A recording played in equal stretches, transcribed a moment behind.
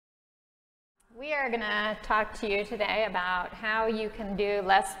We are going to talk to you today about how you can do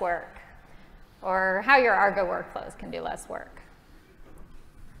less work, or how your Argo workflows can do less work.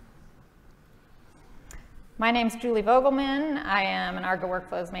 My name's Julie Vogelman. I am an Argo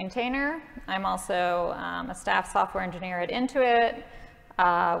Workflows maintainer. I'm also a staff software engineer at Intuit,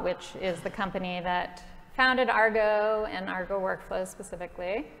 which is the company that founded Argo and Argo Workflows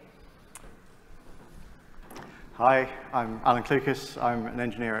specifically. Hi, I'm Alan Clucas. I'm an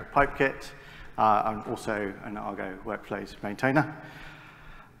engineer at Pipekit. I'm also an Argo Workflows maintainer.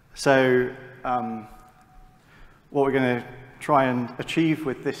 So what we're going to try and achieve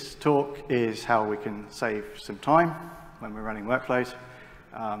with this talk is how we can save some time when we're running workflows.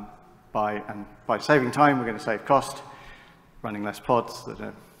 By saving time, we're going to save cost, running less pods.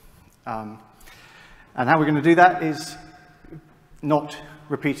 And how we're going to do that is not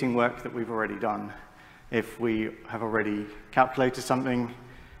repeating work that we've already done. If we have already calculated something,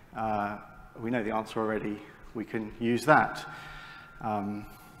 we know the answer already, we can use that.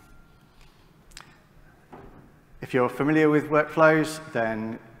 If you're familiar with workflows,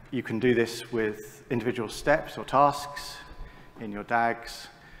 then you can do this with individual steps or tasks in your DAGs,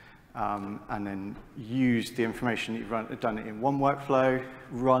 and then use the information that you've done it in one workflow,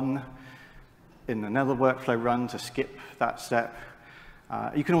 run in another workflow run to skip that step.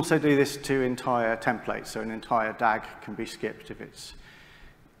 You can also do this to entire templates, so an entire DAG can be skipped if it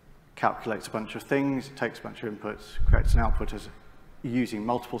calculates a bunch of things, it takes a bunch of inputs, creates an output as using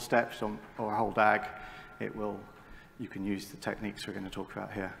multiple steps or a whole DAG. You can use the techniques we're going to talk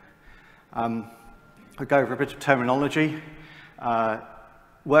about here. I'll go over a bit of terminology.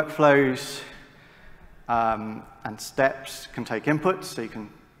 Workflows and steps can take inputs, so you can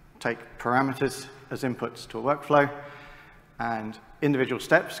take parameters as inputs to a workflow, and individual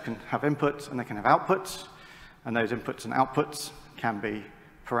steps can have inputs and they can have outputs, and those inputs and outputs can be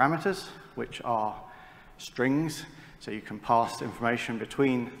parameters, which are strings, so you can pass information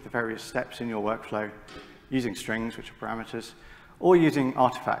between the various steps in your workflow using strings, which are parameters, or using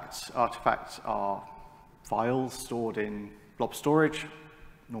artifacts. Artifacts are files stored in blob storage,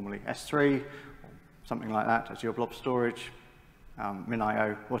 normally S3, or something like that as your blob storage,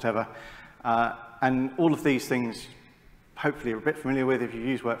 min.io, whatever. And all of these things, hopefully, you're a bit familiar with if you've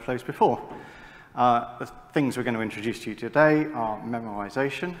used workflows before. The things we're going to introduce to you today are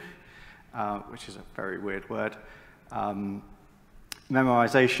memoization, which is a very weird word.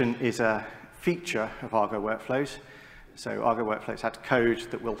 Memoization is a feature of Argo Workflows. So Argo Workflows had code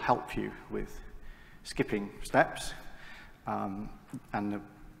that will help you with skipping steps. And the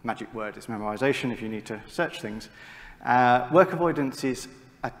magic word is memoization if you need to search things. Work avoidance is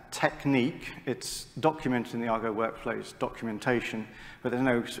a technique. It's documented in the Argo Workflows documentation, but there's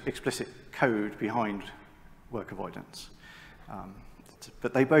no explicit code behind work avoidance.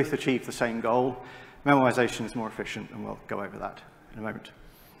 But they both achieve the same goal. Memoization is more efficient, and we'll go over that in a moment.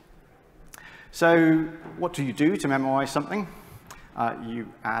 So what do you do to memoize something?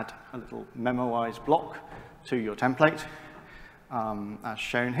 You add a little memoize block to your template, as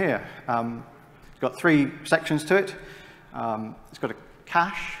shown here. It's got three sections to it. It's got a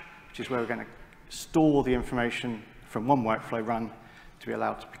cache, which is where we're going to store the information from one workflow run to be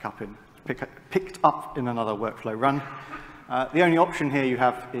allowed to picked up in another workflow run. The only option here you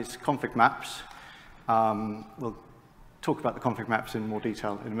have is config maps. We'll talk about the config maps in more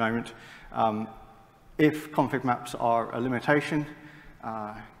detail in a moment. If config maps are a limitation,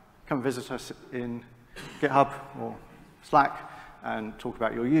 come visit us in GitHub or Slack and talk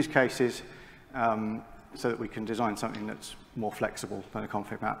about your use cases so that we can design something that's more flexible than a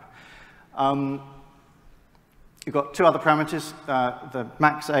config map. You've got two other parameters. The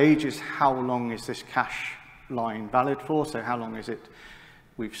max age is how long is this cache line valid for, so how long is it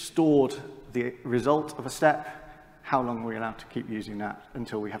we've stored the result of a step, how long are we allowed to keep using that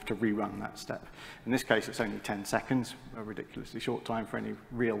until we have to rerun that step. In this case, it's only 10 seconds, a ridiculously short time for any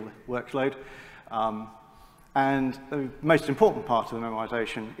real workload. And the most important part of the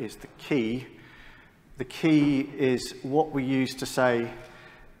memoization is the key. The key is what we use to say,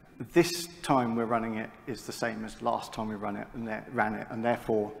 this time we're running it is the same as last time we ran it, and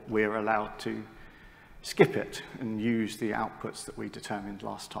therefore we're allowed to skip it and use the outputs that we determined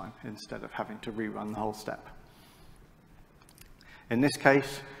last time instead of having to rerun the whole step. In this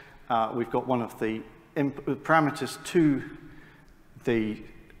case, we've got one of the parameters to the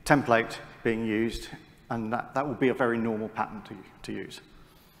template being used, and that will be a very normal pattern to use.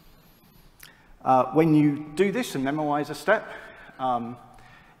 When you do this and memoize a step,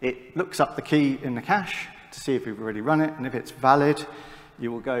 it looks up the key in the cache to see if we've already run it, and if it's valid,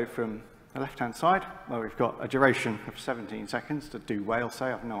 you will go from the left-hand side, where we've got a duration of 17 seconds to do whale say. I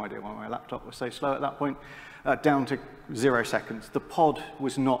have no idea why my laptop was so slow at that point, down to 0 seconds. The pod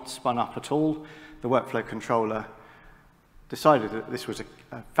was not spun up at all. The workflow controller decided that this was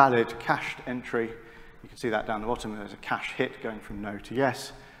a valid cached entry. You can see that down the bottom. There's a cache hit going from no to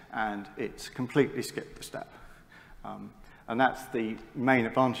yes, and it's completely skipped the step. And that's the main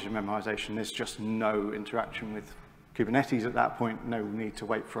advantage of memoization. There's just no interaction with Kubernetes at that point, no need to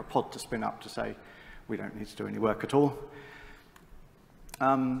wait for a pod to spin up to say, we don't need to do any work at all.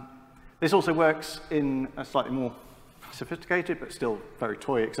 This also works in a slightly more sophisticated, but still very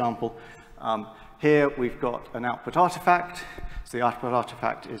toy example. Here we've got an output artifact. So the output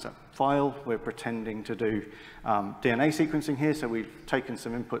artifact is a file. We're pretending to do DNA sequencing here. So we've taken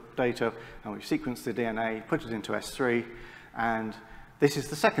some input data and we've sequenced the DNA, put it into S3, and this is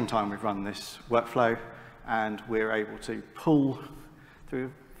the second time we've run this workflow. And we're able to pull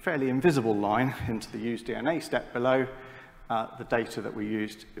through a fairly invisible line into the use DNA step below the data that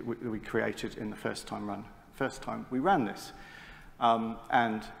we created in the first time we ran this.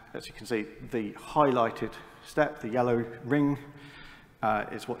 And as you can see, the highlighted step, the yellow ring,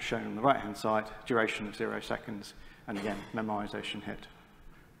 is what's shown on the right-hand side, duration of 0 seconds, and again, memoization hit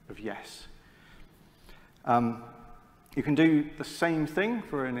of yes. You can do the same thing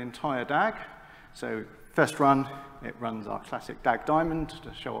for an entire DAG. So first run, it runs our classic DAG diamond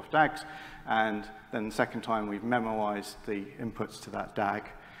to show off DAGs, and then the second time we've memoized the inputs to that DAG,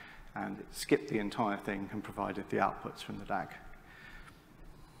 and it skipped the entire thing and provided the outputs from the DAG.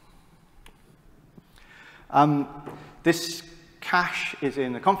 This cache is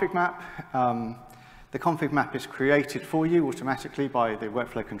in the config map. The config map is created for you automatically by the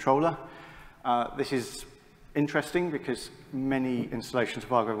workflow controller. This is interesting because many installations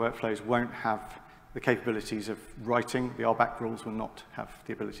of Argo Workflows won't have the capabilities of writing. The RBAC rules will not have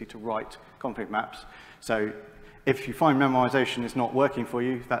the ability to write config maps. So if you find memoization is not working for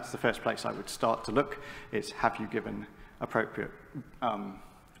you, that's the first place I would start to look, is have you given appropriate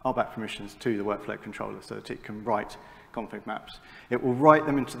RBAC permissions to the workflow controller so that it can write config maps. It will write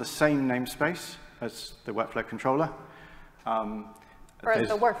them into the same namespace as the workflow controller. For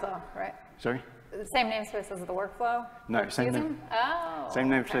the workflow, right? Sorry? The same namespace as the workflow? No, same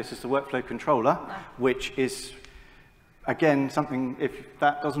namespace as the workflow controller, which is, again, something, if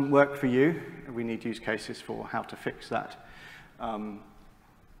that doesn't work for you, we need use cases for how to fix that,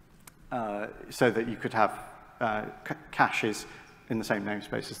 so that you could have caches in the same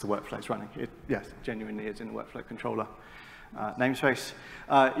namespace as the workflow is running. Yes, it genuinely is in the workflow controller namespace.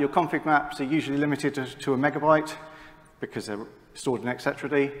 Your config maps are usually limited to a megabyte because they're stored in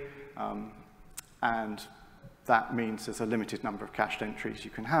etc.d. And that means there's a limited number of cached entries you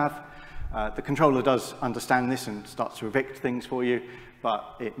can have. The controller does understand this and starts to evict things for you,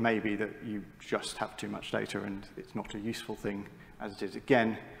 but it may be that you just have too much data and it's not a useful thing as it is.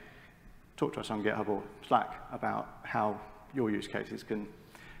 Again, talk to us on GitHub or Slack about how your use cases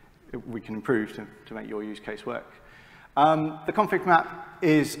we can improve to make your use case work. The config map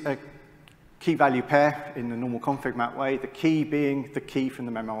is a key value pair in the normal config map way, the key being the key from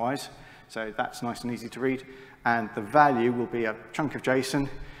the memoize. So that's nice and easy to read. And the value will be a chunk of JSON,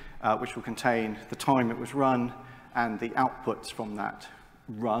 which will contain the time it was run and the outputs from that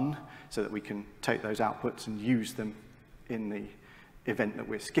run, so that we can take those outputs and use them in the event that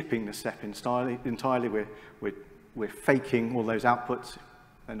we're skipping the step entirely. We're faking all those outputs.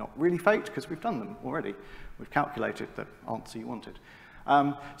 They're not really faked because we've done them already. We've calculated the answer you wanted.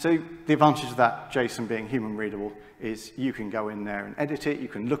 So the advantage of that JSON being human readable is you can go in there and edit it, you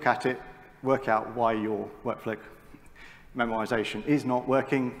can look at it, work out why your workflow memoization is not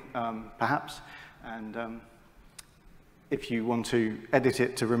working, perhaps, and if you want to edit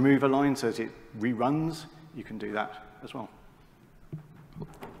it to remove a line so that it reruns, you can do that as well.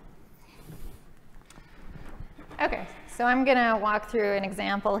 Okay, so I'm going to walk through an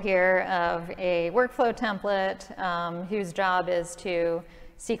example here of a workflow template whose job is to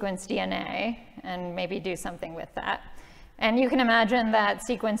sequence DNA and maybe do something with that. And you can imagine that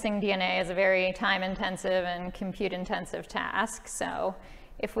sequencing DNA is a very time-intensive and compute-intensive task. So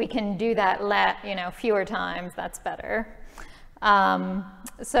if we can do that fewer times, that's better.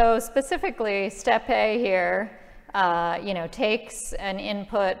 So specifically, step A here, takes an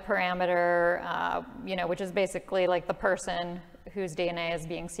input parameter, which is basically like the person whose DNA is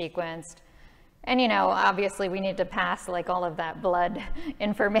being sequenced. And, obviously we need to pass like all of that blood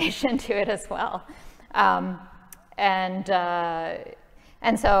information to it as well. And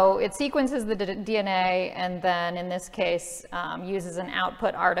so it sequences the DNA and then in this case uses an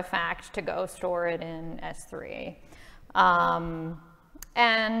output artifact to go store it in S3.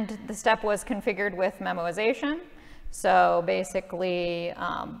 And the step was configured with memoization. So basically,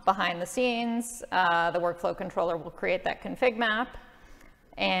 behind the scenes, the workflow controller will create that config map.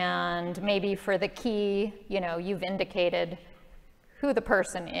 And maybe for the key, you've indicated who the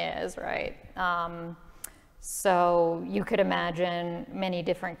person is, right? So you could imagine many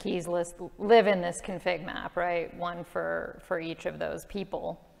different keys live in this config map, right? One for each of those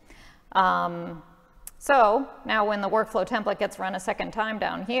people. So now when the workflow template gets run a second time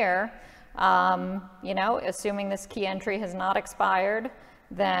down here, assuming this key entry has not expired,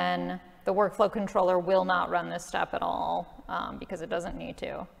 then the workflow controller will not run this step at all because it doesn't need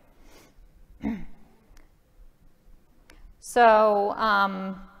to. So,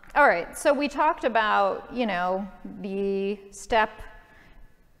 all right, so we talked about, the step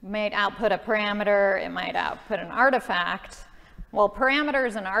might output a parameter, it might output an artifact. Well,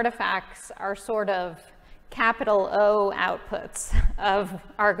 parameters and artifacts are sort of capital O outputs of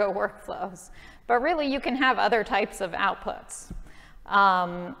Argo workflows. But really, you can have other types of outputs.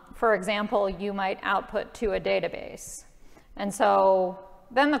 For example, you might output to a database. And so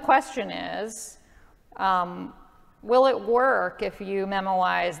then the question is, will it work if you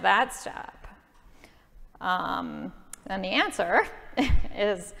memoize that step? And the answer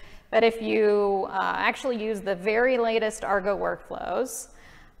is that if you actually use the very latest Argo workflows,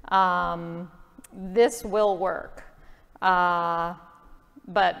 this will work. But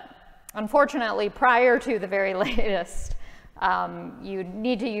unfortunately, prior to the very latest, you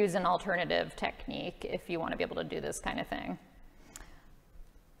need to use an alternative technique if you want to be able to do this kind of thing.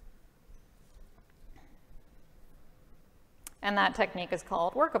 And that technique is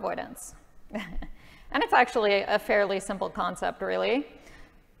called work avoidance. And it's actually a fairly simple concept, really.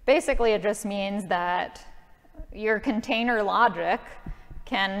 Basically, it just means that your container logic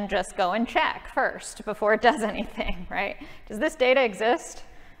can just go and check first before it does anything, right? Does this data exist?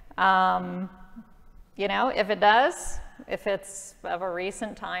 If it does, if it's of a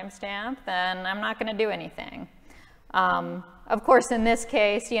recent timestamp, then I'm not going to do anything. Of course, in this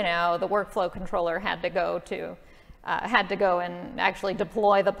case, the workflow controller had to go and actually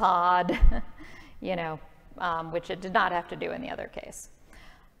deploy the pod, which it did not have to do in the other case.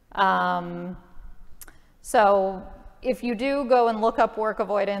 So if you do go and look up work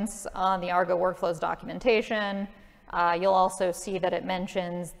avoidance on the Argo Workflows documentation, you'll also see that it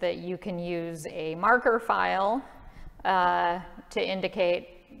mentions that you can use a marker file to indicate,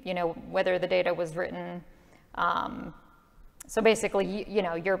 whether the data was written. So basically,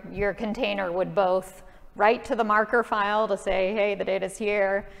 your container would both write to the marker file to say, hey, the data's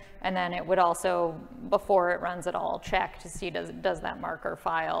here, and then it would also, before it runs it all, check to see does that marker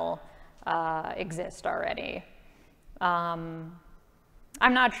file exist already. I'm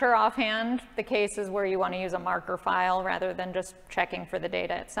not sure offhand the cases where you want to use a marker file rather than just checking for the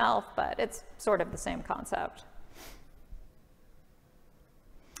data itself, but it's sort of the same concept.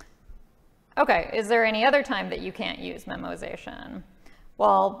 Okay, is there any other time that you can't use memoization?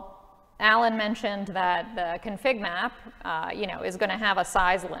 Well, Alan mentioned that the config map, is going to have a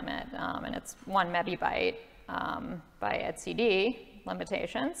size limit, and it's 1 megabyte by etcd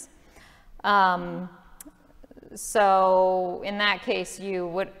limitations. So in that case,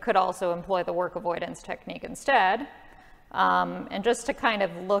 you could also employ the work avoidance technique instead. And just to kind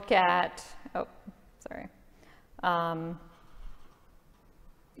of look at,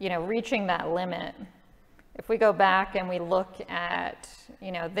 reaching that limit. If we go back and we look at,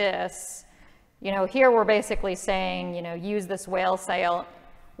 this, here we're basically saying, use this whale-say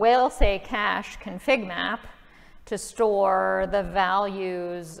cache config map to store the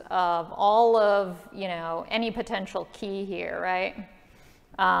values of all of, any potential key here, right?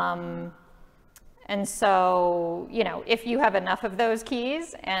 And so, if you have enough of those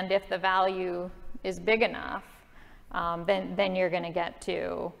keys and if the value is big enough, then you're going to get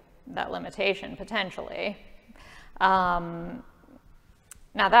to that limitation potentially. Now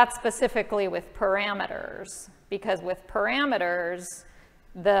that's specifically with parameters, because with parameters,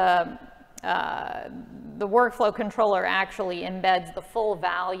 the workflow controller actually embeds the full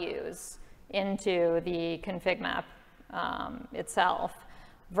values into the config map itself,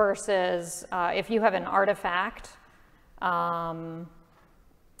 versus if you have an artifact,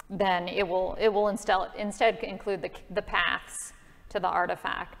 then it will instead include the paths to the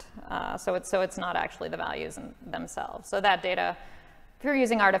artifact, so it's not actually the values themselves. So that data, if you're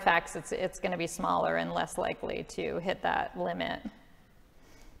using artifacts, it's going to be smaller and less likely to hit that limit.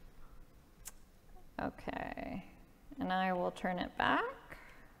 Okay, and I will turn it back.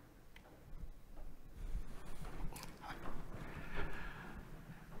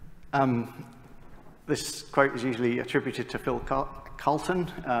 This quote is usually attributed to Phil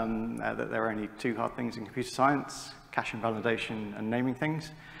Carlton, that there are only two hard things in computer science: cache invalidation and naming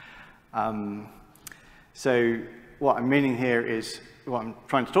things. So what I'm meaning here is, what I'm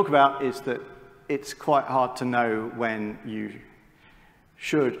trying to talk about is that it's quite hard to know when you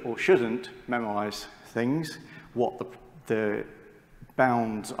should or shouldn't memorize things, what the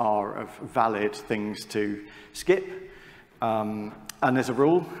bounds are of valid things to skip. And there's a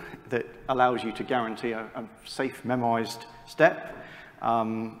rule that allows you to guarantee a safe memoized step.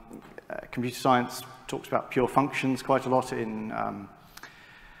 Computer science talks about pure functions quite a lot in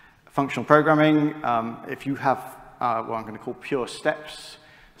functional programming. If you have what I'm going to call pure steps,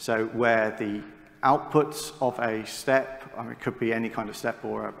 so where the outputs of a step, it could be any kind of step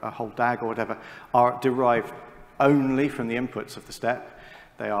or a whole DAG or whatever, are derived only from the inputs of the step.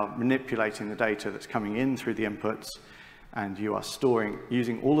 They are manipulating the data that's coming in through the inputs, and you are storing,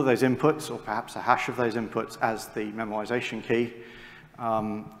 using all of those inputs, or perhaps a hash of those inputs as the memoization key,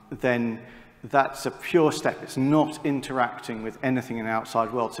 then that's a pure step. It's not interacting with anything in the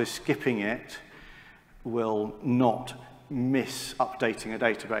outside world, so skipping it will not miss updating a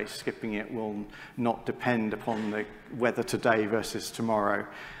database. Skipping it will not depend upon the weather today versus tomorrow.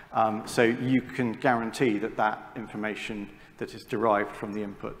 So you can guarantee that that information that is derived from the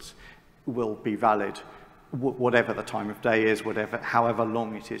inputs will be valid, whatever the time of day is, however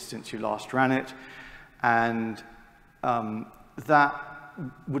long it is since you last ran it. And that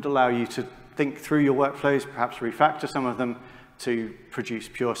would allow you to think through your workflows, perhaps refactor some of them to produce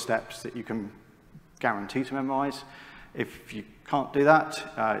pure steps that you can guarantee to memorize. If you can't do that,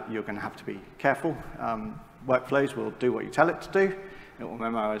 you're going to have to be careful. Workflows will do what you tell it to do. It will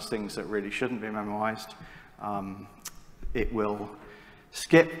memorize things that really shouldn't be memorized. It will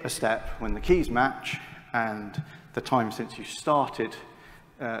skip a step when the keys match, and the time since you started,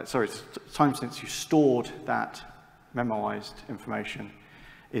 time since you stored that memoized information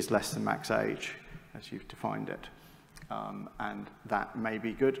is less than max age, as you've defined it. And that may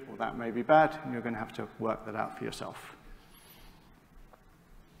be good or that may be bad, and you're going to have to work that out for yourself.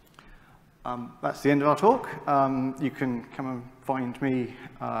 That's the end of our talk. You can come and find me.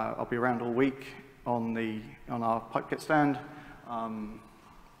 I'll be around all week on our Pipekit stand.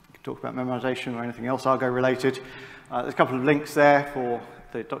 You can talk about memoization or anything else Argo related. There's a couple of links there for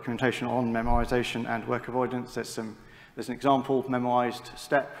the documentation on memoization and work avoidance. There's an example memoized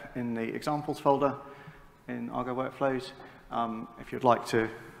step in the examples folder in Argo Workflows. If you'd like to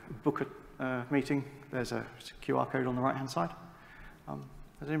book a meeting, there's a QR code on the right-hand side.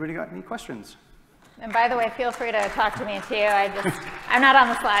 Has anybody got any questions? And by the way, feel free to talk to me too. I'm not on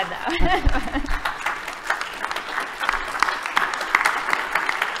the slide though.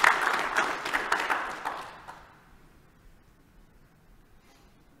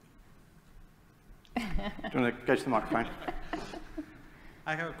 Do you want to go to the microphone?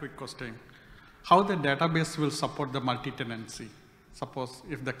 I have a quick question. How the database will support the multi-tenancy? Suppose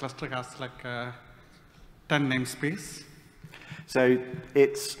if the cluster has like 10 namespace. So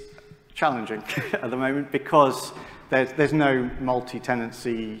it's challenging at the moment because there's no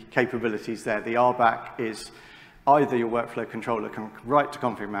multi-tenancy capabilities there. The RBAC is either your workflow controller can write to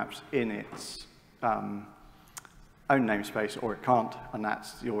config maps in its own namespace, or it can't, and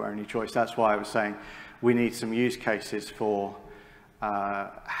that's your only choice. That's why I was saying we need some use cases for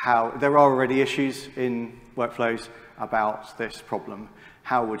how there are already issues in workflows about this problem.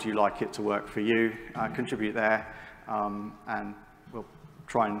 How would you like it to work for you? Contribute there, and we'll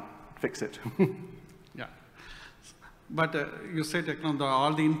try and fix it. Yeah, but you said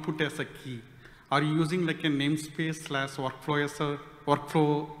all the input as a key. Are you using like a namespace / workflow as a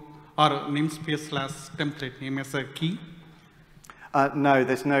workflow, or namespace / template name as a key? No,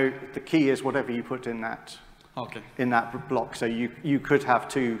 the key is whatever you put in that, in that block. So you could have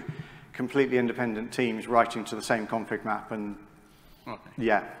two completely independent teams writing to the same config map, and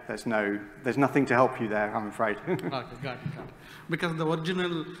yeah, there's nothing to help you there, I'm afraid. Okay, got it. Because the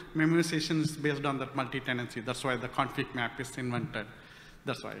original memoization is based on that multi-tenancy. That's why the config map is invented.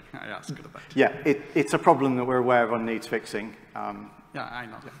 That's why I asked that. Yeah, it's a problem that we're aware of and needs fixing. Yeah, I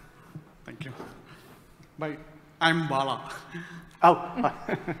know. Yeah. Thank you. Bye. I'm Bala. Oh,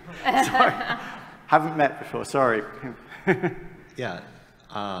 sorry. Haven't met before, sorry. Yeah.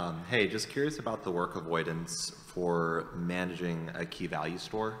 Hey, just curious about the work avoidance for managing a key value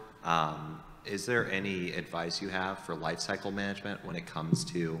store. Is there any advice you have for lifecycle management when it comes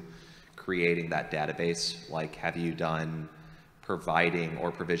to creating that database? Like, have you done providing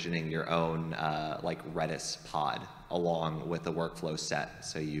or provisioning your own like Redis pod along with the workflow set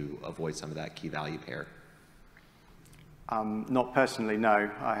so you avoid some of that key value pair? Not personally, no.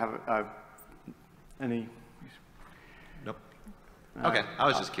 I have any. Nope. Okay, I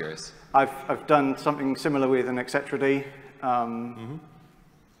was just curious. I've done something similar with an etc.d,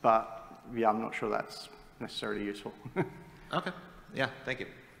 but yeah, I'm not sure that's necessarily useful. Okay, yeah, thank you.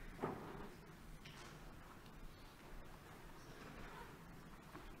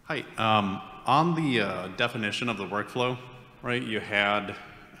 Hi, on the definition of the workflow, right, you had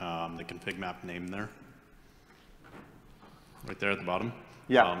the config map name there, right there at the bottom.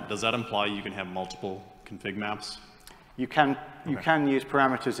 Yeah. Does that imply you can have multiple config maps? You can use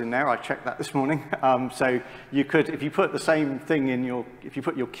parameters in there. I checked that this morning. So you could, if you put the same thing in your, if you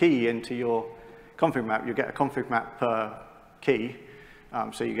put your key into your config map, you get a config map per key.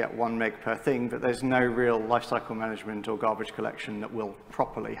 So you get 1 meg per thing, but there's no real lifecycle management or garbage collection that will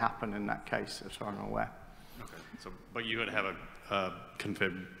properly happen in that case, as far as I'm aware. Okay. So, but you would have a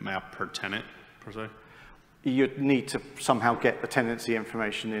config map per tenant, per se? You'd need to somehow get the tenancy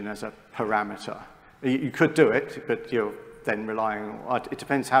information in as a parameter. You could do it, but you're then relying on, it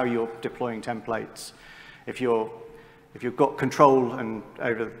depends how you're deploying templates. If you've got control and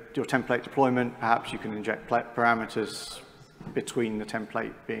over your template deployment, perhaps you can inject parameters between the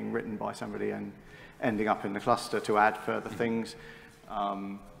template being written by somebody and ending up in the cluster to add further things.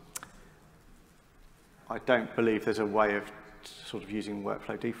 I don't believe there's a way of sort of using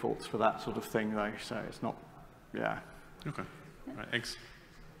workflow defaults for that sort of thing though, so it's not, yeah. Okay, all right, thanks.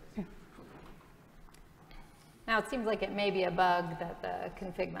 Now, it seems like it may be a bug that the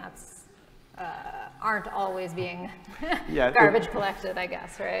config maps aren't always being garbage collected, I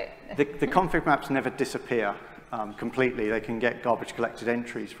guess, right? The config maps never disappear completely. They can get garbage collected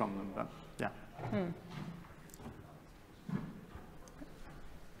entries from them, but yeah.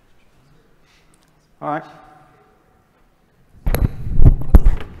 All right.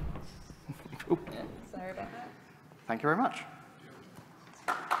 Sorry about that. Thank you very much.